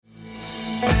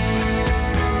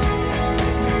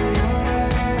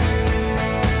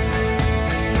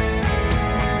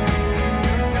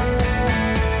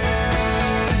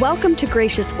welcome to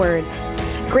Gracious Words.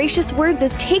 Gracious Words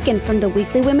is taken from the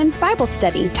weekly women's Bible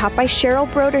study taught by Cheryl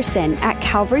Broderson at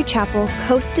Calvary Chapel,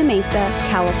 Costa Mesa,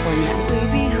 California. We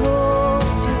behold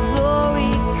your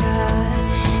glory, God,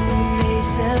 in the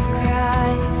face of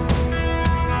Christ.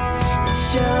 It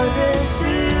shows us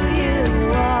who you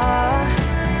are,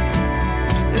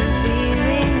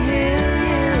 revealing who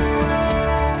you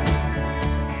are.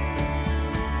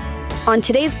 On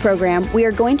today's program, we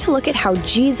are going to look at how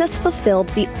Jesus fulfilled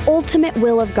the ultimate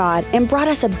will of God and brought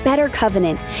us a better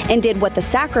covenant and did what the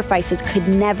sacrifices could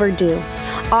never do: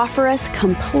 offer us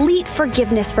complete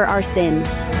forgiveness for our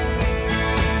sins.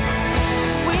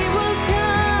 We will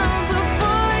come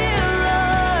before you,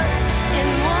 Lord,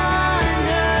 and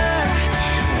wonder.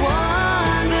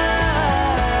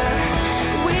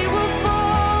 We will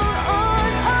fall on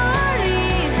our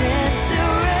knees and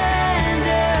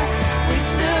surrender. We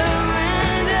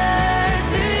surrender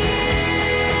to you.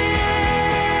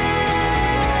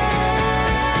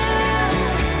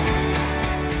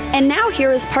 And now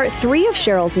here is part 3 of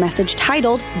Cheryl's message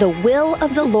titled, "The Will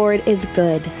of the Lord is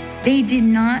Good." They did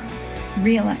not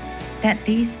realize that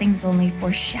these things only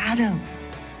foreshadow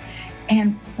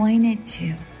and pointed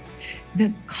to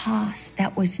the cost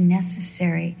that was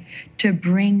necessary to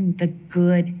bring the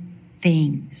good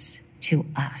things to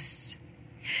us.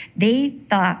 They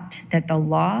thought that the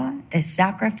law, the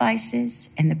sacrifices,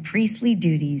 and the priestly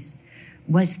duties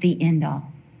was the end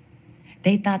all.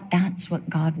 They thought that's what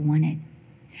God wanted.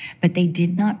 But they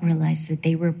did not realize that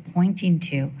they were pointing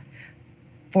to,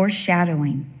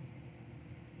 foreshadowing.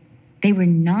 They were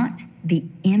not the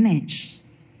image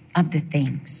of the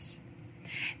things.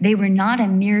 They were not a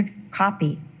mere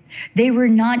copy. They were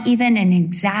not even an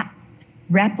exact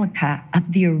replica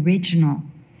of the original.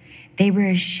 They were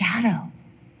a shadow,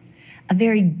 a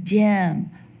very dim,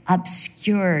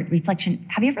 obscured reflection.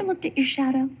 Have you ever looked at your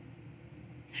shadow?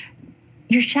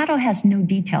 Your shadow has no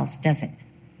details, does it?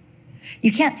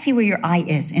 You can't see where your eye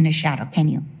is in a shadow, can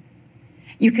you?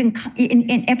 You can,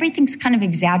 and everything's kind of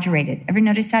exaggerated. Ever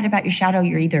notice that about your shadow?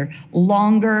 You're either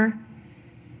longer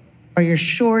or you're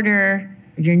shorter,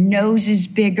 or your nose is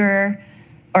bigger,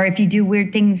 or if you do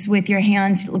weird things with your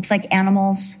hands, it looks like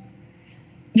animals.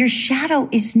 Your shadow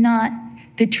is not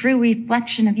the true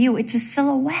reflection of you. It's a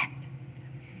silhouette,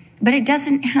 but it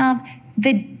doesn't have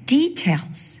the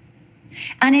details,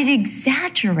 and it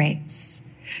exaggerates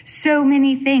so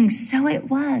many things. So it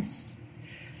was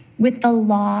with the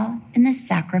law and the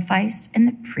sacrifice and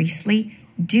the priestly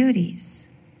duties.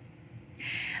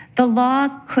 The law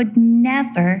could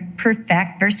never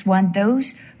perfect, verse 1,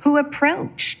 those who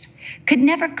approached, could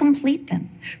never complete them,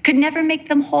 could never make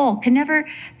them whole, could never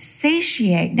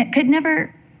satiate, could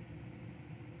never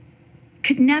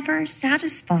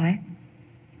satisfy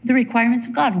the requirements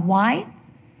of God. Why?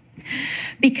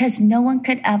 Because no one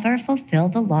could ever fulfill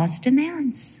the law's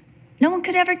demands. No one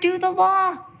could ever do the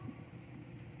law.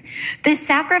 The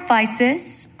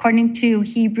sacrifices, according to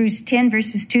Hebrews 10,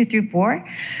 verses 2 through 4,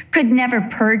 could never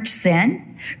purge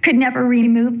sin, could never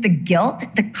remove the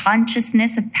guilt, the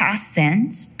consciousness of past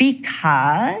sins,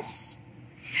 because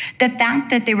the fact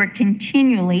that they were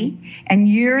continually and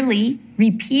yearly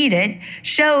repeated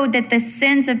showed that the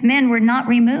sins of men were not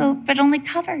removed, but only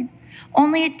covered.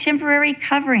 Only a temporary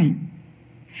covering.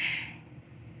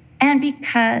 And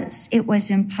because it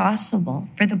was impossible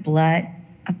for the blood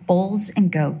of bulls and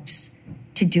goats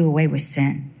to do away with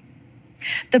sin.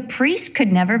 The priest could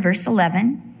never, verse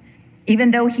 11,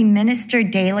 even though he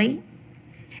ministered daily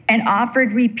and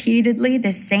offered repeatedly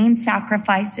the same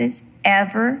sacrifices,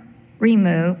 ever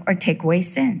remove or take away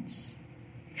sins.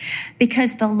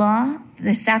 Because the law,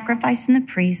 the sacrifice, and the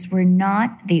priest were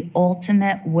not the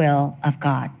ultimate will of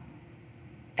God.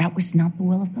 That was not the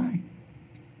will of God.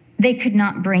 They could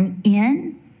not bring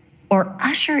in or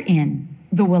usher in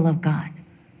the will of God.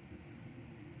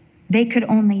 They could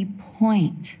only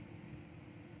point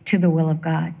to the will of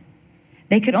God.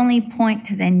 They could only point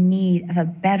to the need of a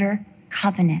better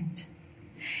covenant.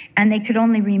 And they could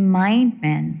only remind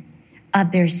men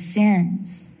of their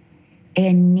sins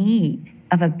and need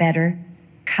of a better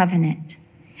covenant.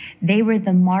 They were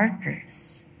the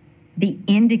markers, the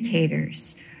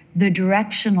indicators, the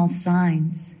directional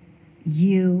signs.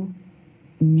 You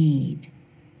need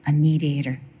a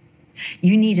mediator.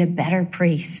 You need a better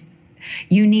priest.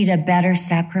 You need a better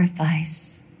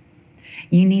sacrifice.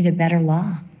 You need a better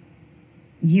law.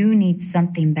 You need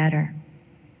something better.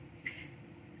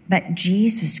 But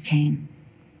Jesus came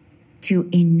to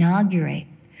inaugurate,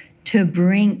 to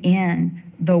bring in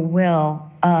the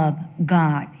will of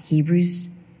God. Hebrews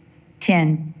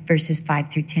 10, verses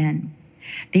 5 through 10.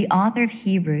 The author of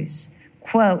Hebrews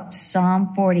quote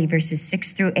Psalm 40, verses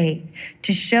 6 through 8,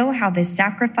 to show how the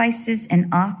sacrifices and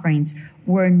offerings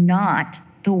were not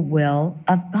the will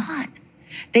of God.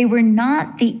 They were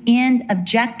not the end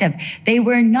objective. They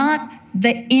were not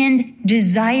the end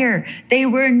desire. They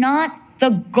were not the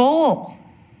goal.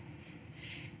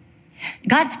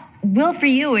 God's will for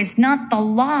you is not the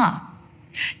law,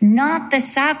 not the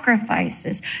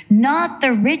sacrifices, not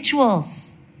the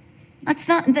rituals. That's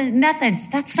not the methods.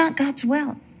 That's not God's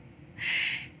will.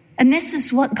 And this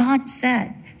is what God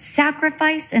said: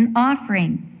 sacrifice and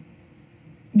offering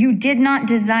you did not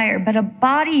desire, but a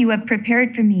body you have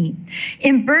prepared for me.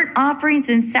 In burnt offerings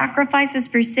and sacrifices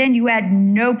for sin, you had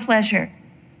no pleasure.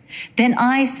 Then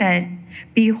I said,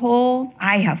 behold,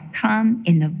 I have come.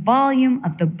 In the volume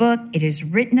of the book, it is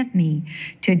written of me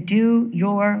to do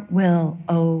your will,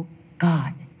 O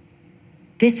God.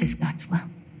 This is God's will.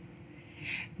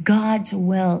 God's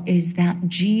will is that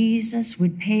Jesus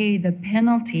would pay the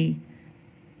penalty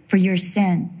for your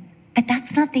sin. But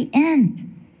that's not the end.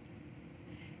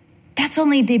 That's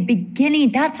only the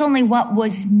beginning. That's only what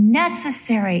was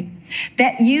necessary,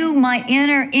 that you might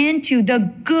enter into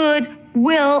the good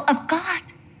will of God.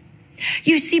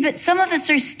 You see, but some of us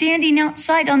are standing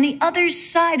outside on the other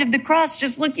side of the cross,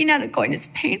 just looking at it going, it's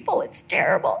painful, it's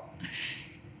terrible.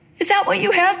 Is that what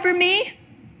you have for me?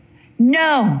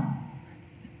 No.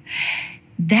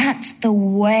 That's the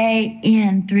way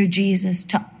in through Jesus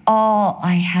to all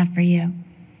I have for you.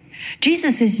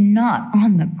 Jesus is not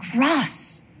on the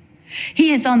cross.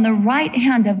 He is on the right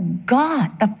hand of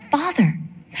God, the Father.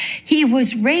 He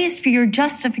was raised for your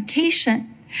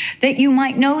justification, that you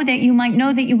might know, that you might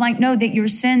know, that you might know that your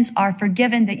sins are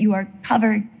forgiven, that you are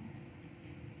covered,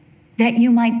 that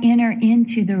you might enter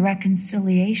into the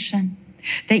reconciliation,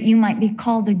 that you might be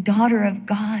called a daughter of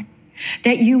God,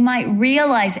 that you might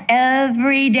realize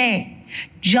every day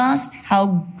just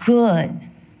how good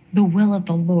the will of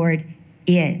the Lord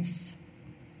is.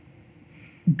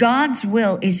 God's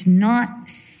will is not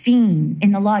seen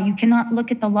in the law. You cannot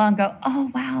look at the law and go,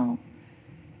 oh, wow,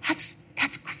 that's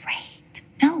great.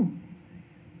 No.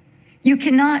 You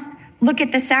cannot look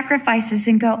at the sacrifices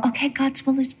and go, okay, God's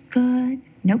will is good.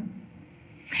 Nope.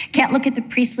 Can't look at the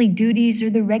priestly duties or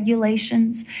the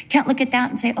regulations. Can't look at that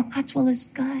and say, oh, God's will is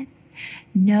good.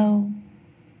 No.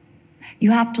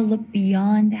 You have to look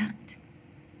beyond that.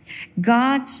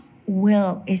 God's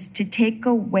will is to take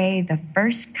away the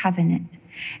first covenant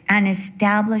and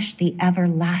establish the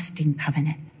everlasting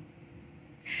covenant.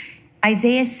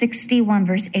 Isaiah 61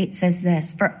 verse 8 says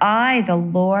this, for I, the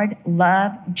Lord,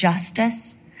 love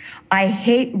justice. I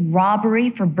hate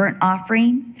robbery for burnt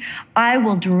offering. I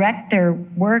will direct their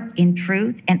work in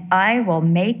truth, and I will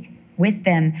make with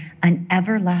them an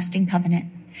everlasting covenant.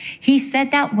 He said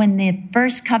that when the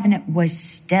first covenant was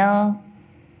still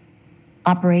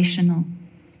operational.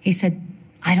 He said,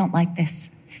 I don't like this.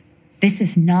 This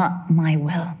is not my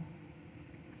will.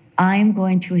 I'm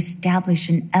going to establish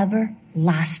an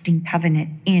everlasting covenant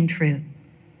in truth.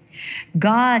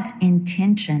 God's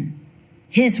intention,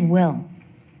 his will,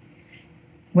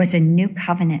 was a new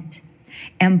covenant.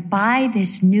 And by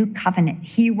this new covenant,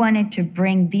 he wanted to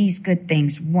bring these good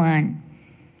things. One,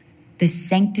 the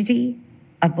sanctity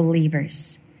of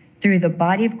believers through the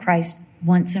body of Christ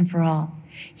once and for all.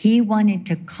 He wanted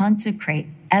to consecrate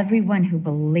everyone who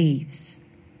believes,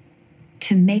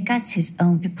 to make us his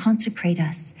own, to consecrate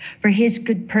us for his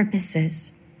good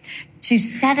purposes, to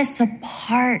set us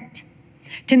apart,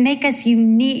 to make us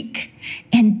unique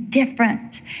and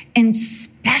different and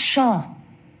special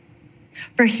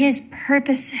for his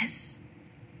purposes.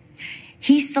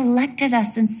 He selected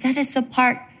us and set us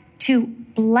apart to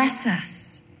bless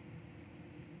us.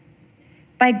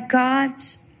 By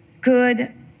God's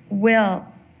good will,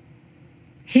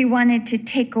 he wanted to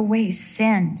take away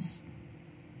sins.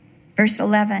 Verse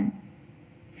 11,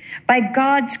 by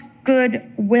God's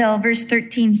good will, verse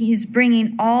 13, he's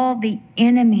bringing all the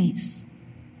enemies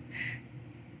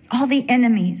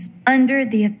under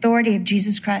the authority of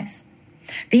Jesus Christ.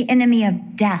 The enemy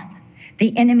of death,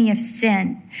 the enemy of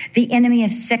sin, the enemy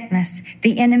of sickness,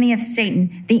 the enemy of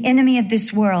Satan, the enemy of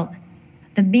this world,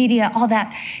 the media, all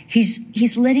that.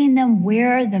 He's letting them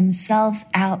wear themselves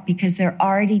out because they're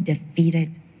already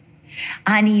defeated.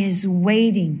 And he is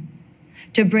waiting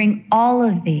to bring all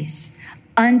of these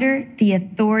under the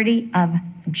authority of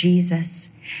Jesus.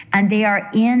 And they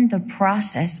are in the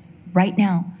process right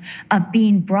now of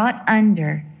being brought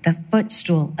under the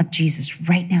footstool of Jesus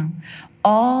right now.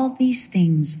 All these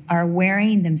things are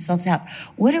wearing themselves out.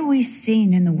 What are we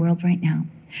seeing in the world right now?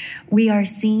 We are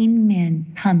seeing men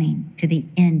coming to the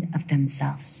end of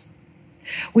themselves.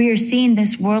 We are seeing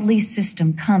this worldly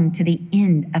system come to the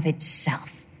end of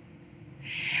itself.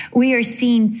 We are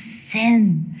seeing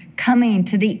sin coming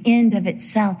to the end of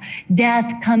itself,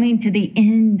 death coming to the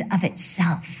end of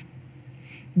itself.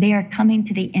 They are coming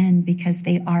to the end because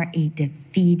they are a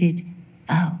defeated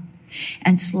foe.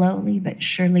 And slowly but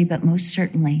surely, but most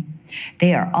certainly,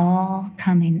 they are all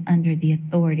coming under the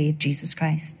authority of Jesus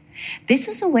Christ. This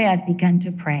is the way I've begun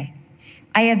to pray.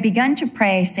 I have begun to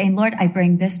pray saying, Lord, I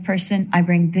bring this person, I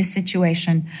bring this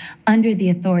situation under the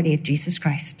authority of Jesus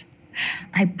Christ.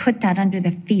 I put that under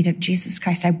the feet of Jesus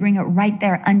Christ. I bring it right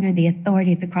there under the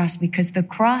authority of the cross, because the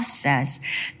cross says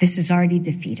this is already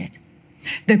defeated.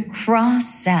 The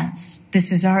cross says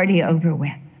this is already over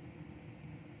with.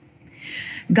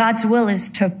 God's will is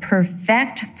to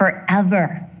perfect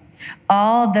forever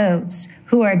all those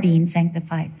who are being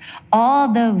sanctified,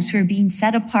 all those who are being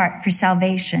set apart for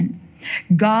salvation.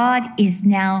 God is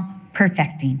now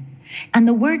perfecting. And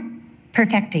the word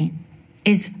perfecting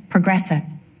is progressive.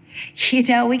 You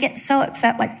know, we get so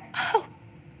upset like, oh,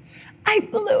 I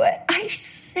blew it. I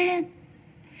sinned.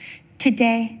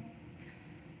 Today,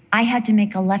 I had to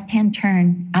make a left-hand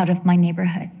turn out of my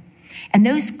neighborhood. And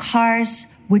those cars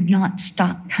would not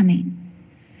stop coming.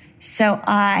 So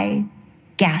I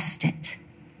gassed it.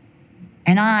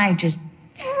 And I just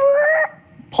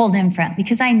pulled in front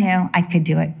because I knew I could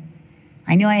do it.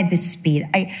 I knew I had the speed.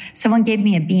 Someone gave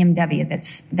me a BMW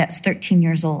that's 13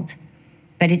 years old,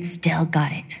 but it still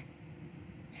got it.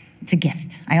 It's a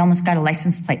gift. I almost got a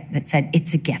license plate that said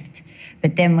it's a gift.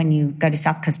 But then when you go to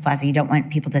South Coast Plaza, you don't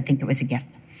want people to think it was a gift.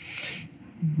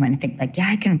 You want to think like, yeah,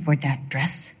 I can afford that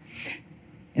dress.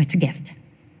 It's a gift.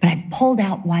 But I pulled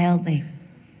out wildly.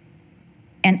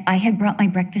 And I had brought my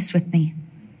breakfast with me.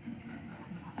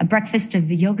 A breakfast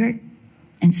of yogurt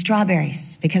and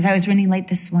strawberries because I was running late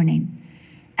this morning.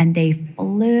 And they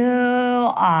flew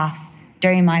off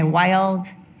during my wild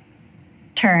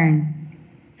turn.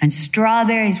 And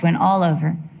strawberries went all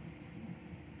over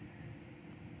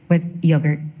with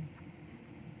yogurt.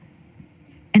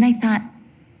 And I thought,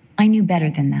 I knew better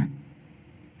than that.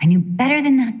 I knew better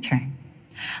than that turn.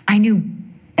 I knew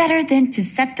better than to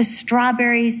set the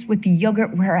strawberries with the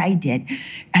yogurt where I did.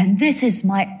 And this is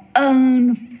my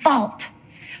own fault.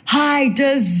 I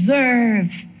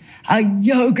deserve a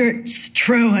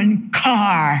yogurt-strewn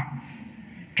car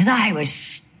because I was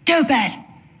stupid.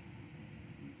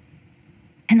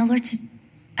 And the Lord said,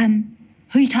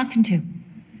 who are you talking to?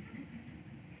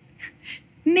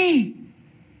 Me.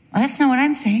 Well, that's not what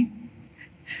I'm saying.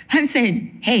 I'm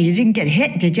saying, hey, you didn't get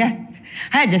hit, did you?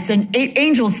 I had to send 8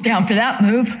 angels down for that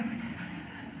move.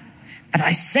 But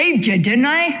I saved you, didn't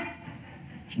I?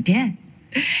 He did.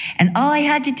 And all I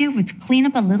had to do was clean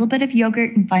up a little bit of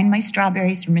yogurt and find my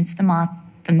strawberries and rinse them off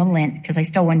from the lint because I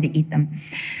still wanted to eat them.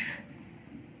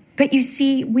 But you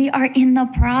see, we are in the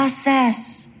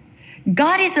process.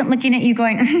 God isn't looking at you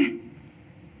going,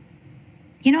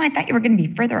 you know, I thought you were going to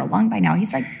be further along by now.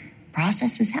 He's like,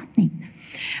 process is happening.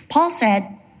 Paul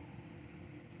said,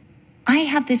 I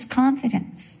have this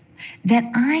confidence that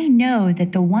I know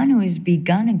that the one who has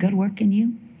begun a good work in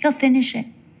you, he'll finish it.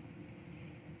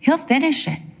 He'll finish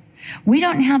it. We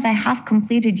don't have a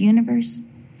half-completed universe,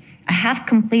 a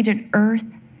half-completed earth,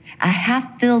 a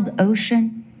half-filled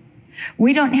ocean.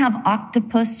 We don't have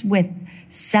octopus with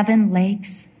 7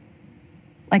 legs.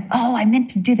 Like, oh, I meant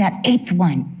to do that 8th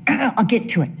one. I'll get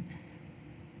to it.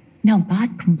 No,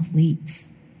 God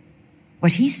completes.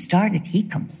 What he started, he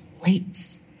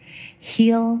completes.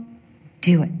 He'll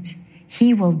do it.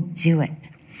 He will do it.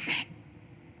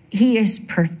 He is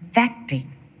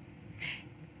perfecting.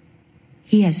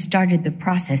 He has started the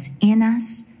process in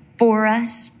us, for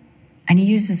us, and he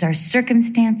uses our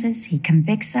circumstances, he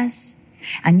convicts us,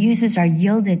 and uses our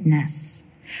yieldedness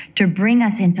to bring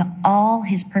us into all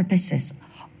his purposes,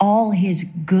 all his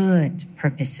good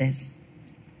purposes.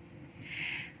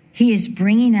 He is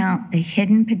bringing out the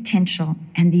hidden potential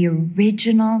and the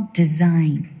original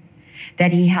design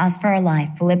that he has for our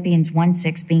life. Philippians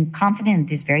 1:6, being confident in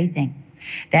this very thing,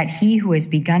 that he who has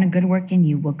begun a good work in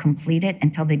you will complete it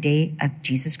until the day of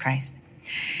Jesus Christ.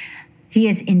 He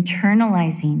is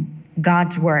internalizing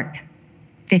God's work,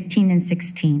 15 and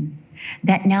 16,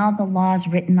 that now the law is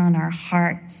written on our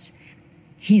hearts.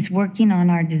 He's working on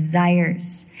our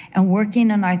desires and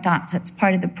working on our thoughts. That's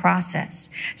part of the process,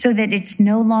 so that it's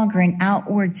no longer an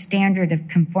outward standard of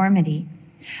conformity,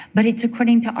 but it's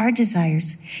according to our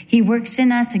desires. He works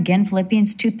in us, again,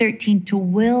 Philippians 2:13, to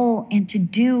will and to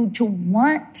do, to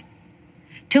want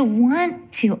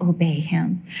to obey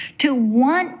him, to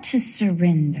want to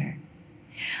surrender.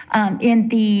 In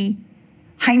the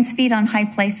Heinz Feet on High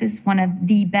Places, one of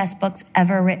the best books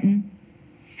ever written,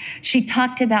 She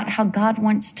talked about how God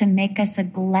wants to make us a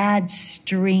glad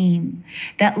stream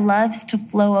that loves to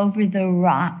flow over the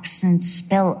rocks and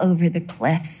spill over the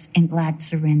cliffs in glad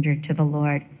surrender to the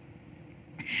Lord.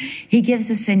 He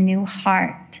gives us a new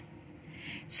heart,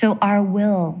 so our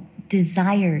will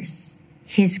desires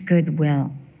his good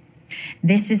will.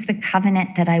 This is the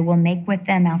covenant that I will make with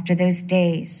them after those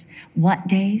days. What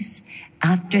days?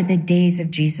 After the days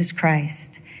of Jesus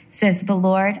Christ. Says the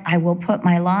Lord, I will put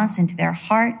my laws into their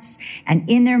hearts, and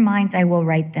in their minds I will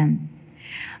write them.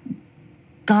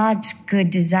 God's good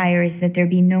desire is that there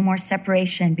be no more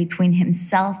separation between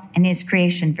himself and his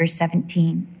creation. Verse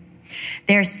 17.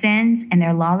 Their sins and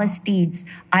their lawless deeds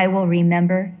I will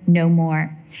remember no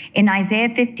more. In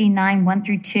Isaiah 59,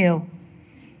 1-2,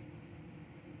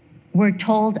 we're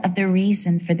told of the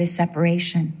reason for this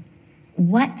separation.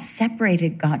 What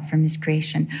separated God from his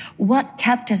creation? What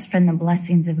kept us from the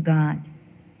blessings of God?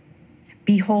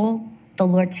 Behold, the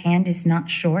Lord's hand is not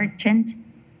shortened,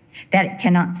 that it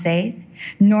cannot save,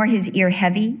 nor his ear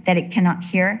heavy, that it cannot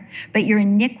hear. But your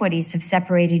iniquities have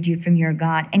separated you from your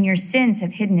God, and your sins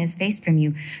have hidden his face from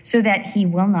you, so that he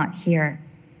will not hear.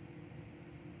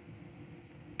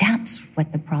 That's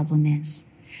what the problem is.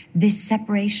 This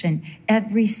separation,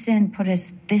 every sin put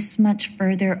us this much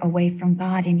further away from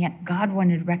God, and yet God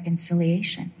wanted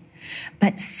reconciliation.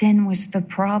 But sin was the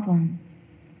problem.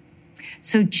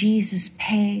 So Jesus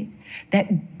paid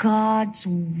that God's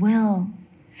will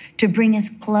to bring us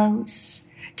close,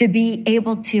 to be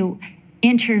able to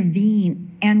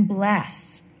intervene and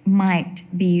bless, might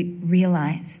be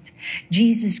realized.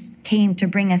 Jesus came to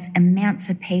bring us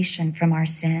emancipation from our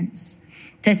sins,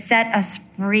 to set us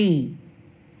free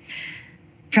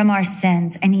from our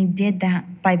sins. And he did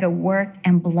that by the work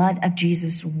and blood of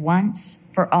Jesus once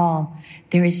for all.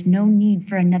 There is no need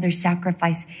for another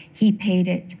sacrifice. He paid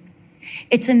it.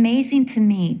 It's amazing to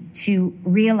me to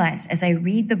realize as I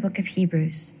read the book of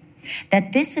Hebrews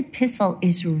that this epistle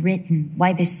is written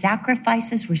while the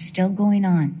sacrifices were still going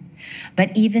on.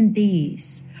 But even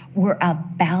these were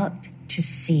about to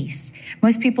cease.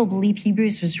 Most people believe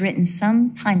Hebrews was written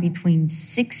sometime between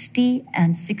 60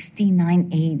 and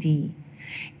 69 AD.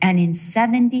 And in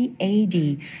 70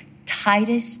 AD,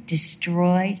 Titus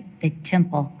destroyed the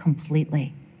temple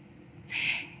completely.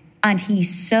 And he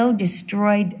so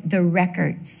destroyed the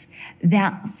records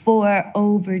that for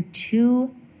over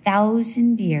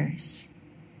 2,000 years,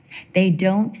 they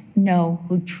don't know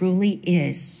who truly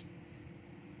is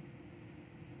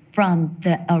from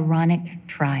the Aaronic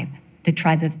tribe, the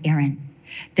tribe of Aaron.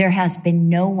 There has been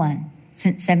no one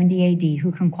since 70 AD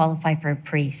who can qualify for a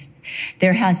priest.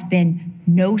 There has been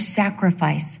no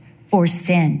sacrifice for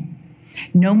sin.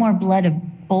 No more blood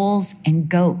of bulls and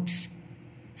goats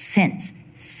since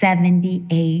 70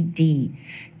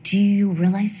 AD. Do you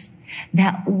realize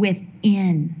that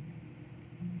within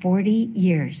 40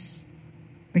 years,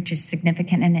 which is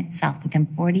significant in itself, within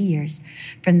 40 years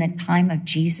from the time of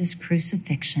Jesus'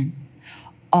 crucifixion,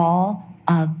 all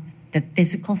of the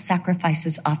physical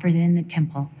sacrifices offered in the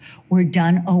temple were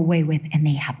done away with, and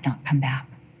they have not come back.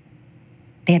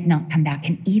 They have not come back.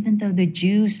 And even though the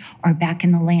Jews are back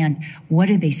in the land, what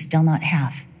do they still not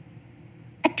have?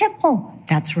 A temple.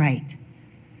 That's right.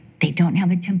 They don't have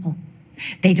a temple.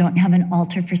 They don't have an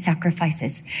altar for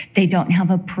sacrifices. They don't have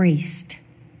a priest.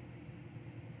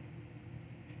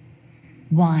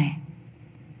 Why?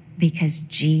 Because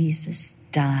Jesus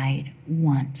died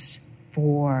once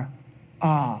for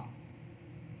all.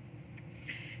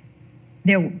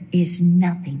 There is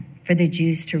nothing for the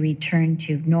Jews to return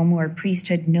to. No more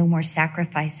priesthood, no more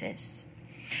sacrifices.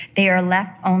 They are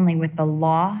left only with the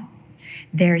law,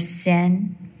 their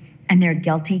sin, and their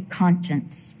guilty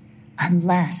conscience,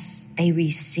 unless they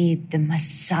receive the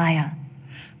Messiah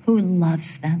who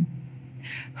loves them,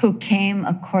 who came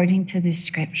according to the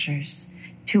scriptures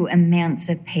to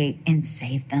emancipate and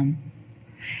save them.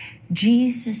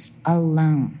 Jesus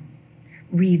alone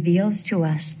reveals to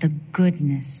us the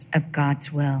goodness of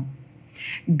God's will.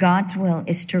 God's will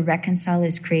is to reconcile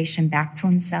his creation back to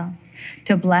himself,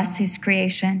 to bless his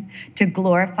creation, to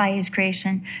glorify his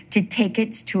creation, to take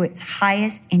it to its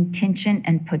highest intention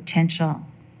and potential.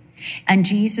 And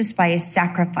Jesus, by his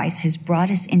sacrifice, has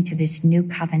brought us into this new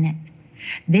covenant,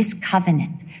 this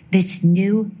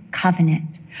new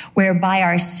covenant, whereby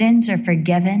our sins are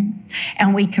forgiven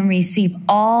and we can receive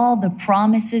all the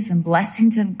promises and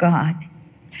blessings of God.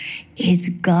 It's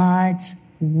God's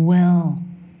will.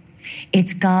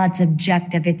 It's God's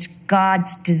objective. It's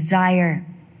God's desire.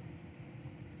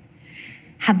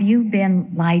 Have you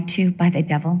been lied to by the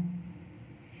devil?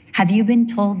 Have you been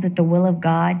told that the will of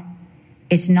God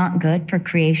is not good for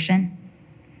creation,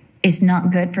 is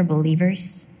not good for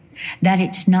believers? that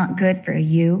it's not good for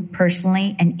you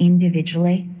personally and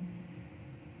individually,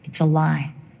 it's a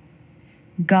lie.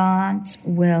 God's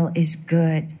will is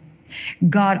good.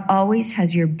 God always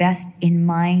has your best in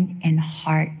mind and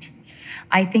heart.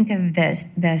 I think of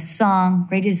the song,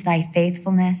 Great is Thy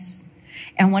Faithfulness.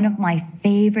 And one of my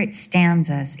favorite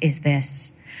stanzas is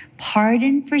this: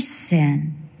 pardon for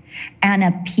sin and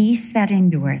a peace that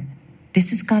endureth.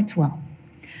 This is God's will.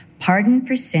 Pardon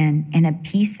for sin and a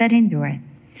peace that endureth.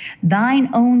 Thine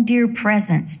own dear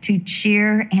presence to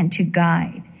cheer and to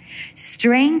guide.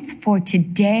 Strength for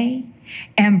today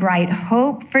and bright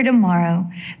hope for tomorrow.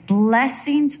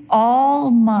 Blessings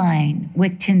all mine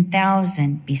with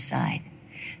 10,000 beside.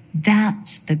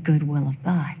 That's the good will of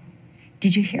God.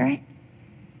 Did you hear it?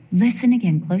 Listen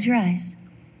again. Close your eyes.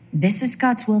 This is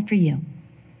God's will for you.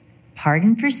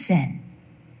 Pardon for sin.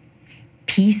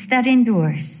 Peace that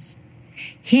endures.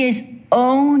 His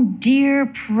own dear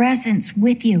presence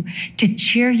with you to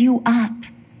cheer you up,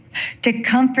 to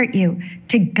comfort you,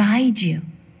 to guide you.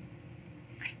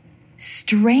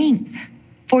 Strength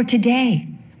for today.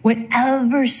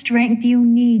 Whatever strength you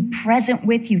need present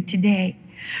with you today.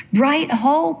 Bright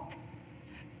hope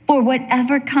for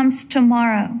whatever comes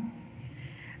tomorrow.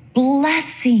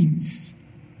 Blessings.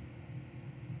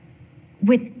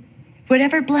 With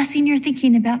whatever blessing you're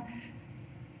thinking about,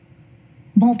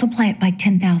 multiply it by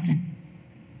 10,000.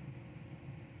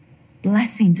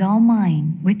 Blessings all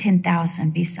mine with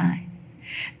 10,000 beside.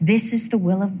 This is the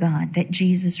will of God that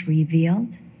Jesus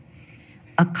revealed,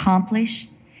 accomplished,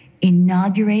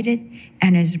 inaugurated,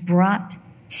 and is brought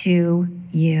to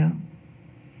you.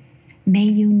 May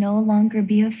you no longer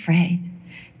be afraid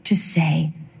to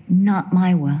say, not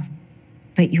my will,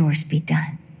 but yours be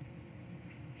done.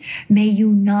 May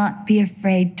you not be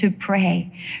afraid to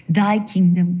pray, thy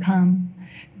kingdom come,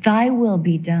 thy will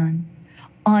be done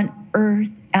on earth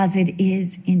as it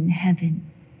is in heaven.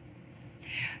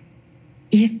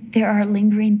 If there are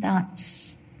lingering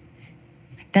thoughts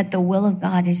that the will of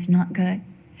God is not good,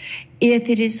 if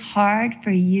it is hard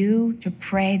for you to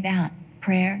pray that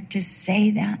prayer, to say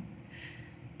that,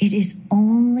 it is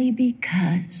only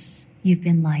because you've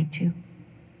been lied to.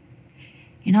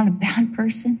 You're not a bad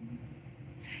person.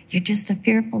 You're just a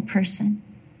fearful person.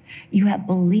 You have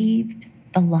believed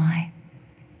the lie.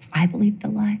 I believed the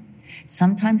lie.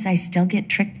 Sometimes I still get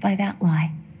tricked by that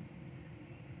lie.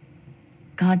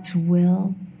 God's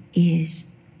will is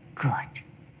good.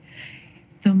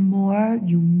 The more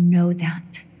you know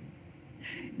that,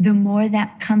 the more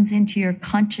that comes into your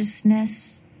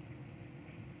consciousness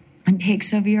and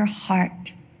takes over your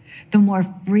heart, the more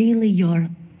freely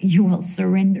you will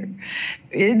surrender.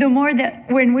 The more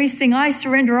that when we sing, I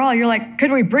surrender all, you're like,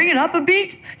 could we bring it up a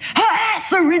beat?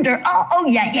 Surrender. Oh,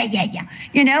 yeah.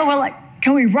 You know, we're like,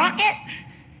 can we rock it?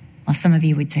 Well, some of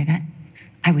you would say that.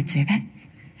 I would say that.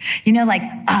 You know, like,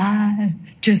 I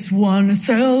just want to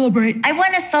celebrate. I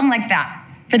want a song like that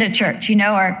for the church, you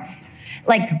know, or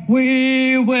like,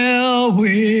 we will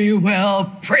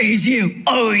praise you.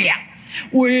 Oh, yeah.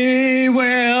 We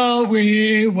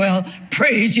will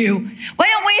praise you. Why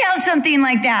don't we have something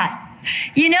like that?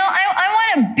 You know,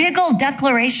 I want a big old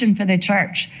declaration for the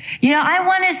church. You know, I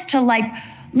want us to let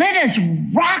us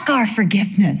rock our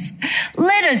forgiveness.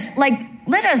 Let us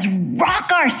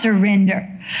rock our surrender.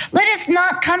 Let us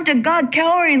not come to God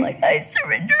cowering like, I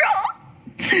surrender all.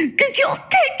 Because you'll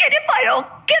take it if I don't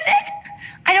give it.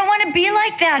 I don't want to be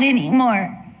like that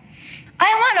anymore.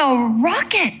 I want to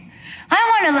rock it.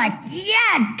 I want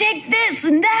to take this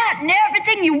and that and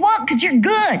everything you want because you're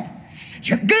good.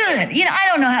 You're good. You know, I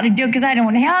don't know how to do it because I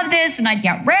don't have this and I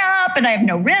can't rap and I have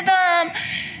no rhythm.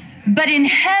 But in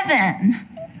heaven,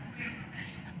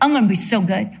 I'm going to be so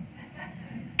good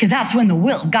because that's when the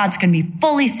will of God's going to be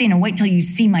fully seen. And wait till you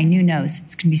see my new nose.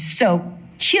 It's going to be so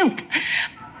cute.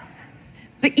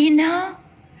 But you know,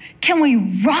 can we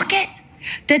rock it?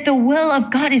 That the will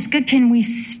of God is good. Can we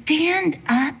stand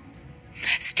up?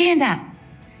 Stand up.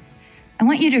 I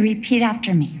want you to repeat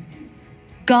after me.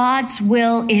 God's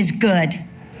will is good.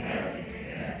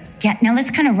 Yeah, now let's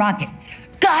kind of rock it.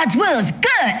 God's will is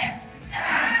good.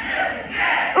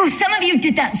 Oh, some of you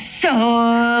did that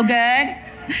so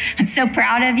good. I'm so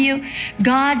proud of you.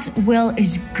 God's will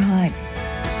is good.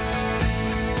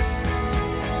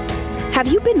 Have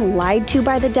you been lied to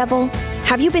by the devil?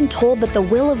 Have you been told that the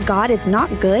will of God is not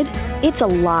good? It's a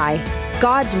lie.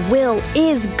 God's will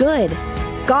is good.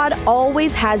 God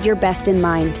always has your best in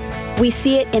mind. We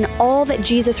see it in all that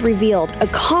Jesus revealed,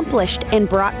 accomplished, and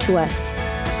brought to us.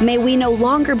 May we no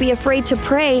longer be afraid to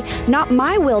pray, not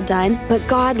my will done, but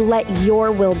God, let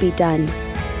your will be done.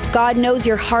 God knows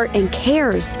your heart and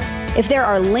cares. If there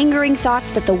are lingering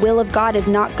thoughts that the will of God is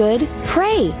not good,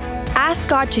 pray. Ask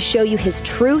God to show you His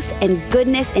truth and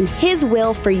goodness and His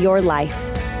will for your life.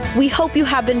 We hope you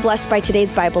have been blessed by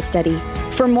today's Bible study.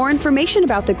 For more information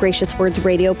about the Gracious Words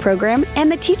radio program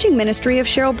and the teaching ministry of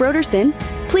Cheryl Brodersen,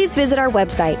 please visit our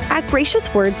website at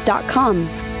graciouswords.com.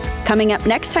 Coming up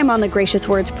next time on the Gracious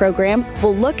Words program,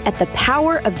 we'll look at the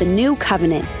power of the new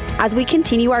covenant as we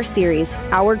continue our series,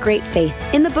 Our Great Faith,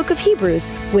 in the book of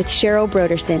Hebrews with Cheryl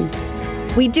Brodersen.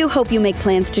 We do hope you make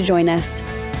plans to join us.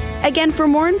 Again, for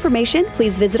more information,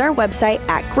 please visit our website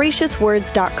at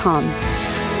graciouswords.com.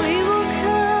 We will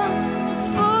come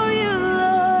before you,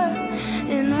 Lord,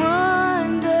 in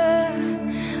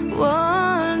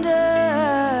wonder.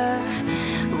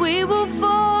 We will fall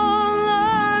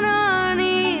on our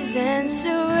knees and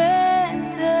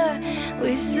surrender.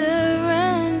 We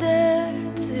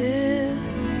surrender to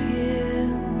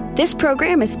you. This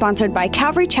program is sponsored by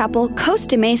Calvary Chapel,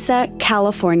 Costa Mesa,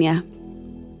 California.